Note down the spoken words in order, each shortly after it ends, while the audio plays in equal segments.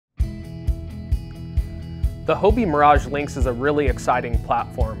The Hobie Mirage LYNX is a really exciting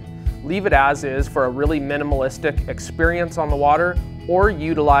platform. Leave it as is for a really minimalistic experience on the water, or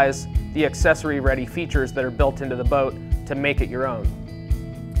utilize the accessory-ready features that are built into the boat to make it your own.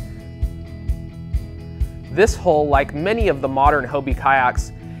 This hull, like many of the modern Hobie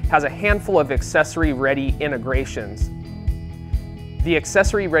kayaks, has a handful of accessory-ready integrations. The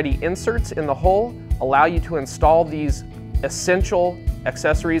accessory-ready inserts in the hull allow you to install these essential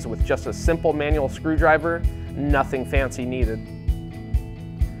accessories with just a simple manual screwdriver, nothing fancy needed.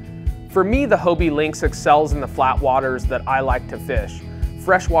 For me, the Hobie LYNX excels in the flat waters that I like to fish,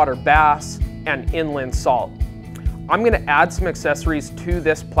 freshwater bass and inland salt. I'm going to add some accessories to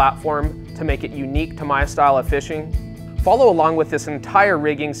this platform to make it unique to my style of fishing. Follow along with this entire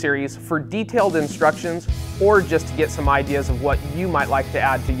rigging series for detailed instructions or just to get some ideas of what you might like to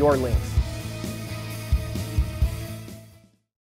add to your LYNX.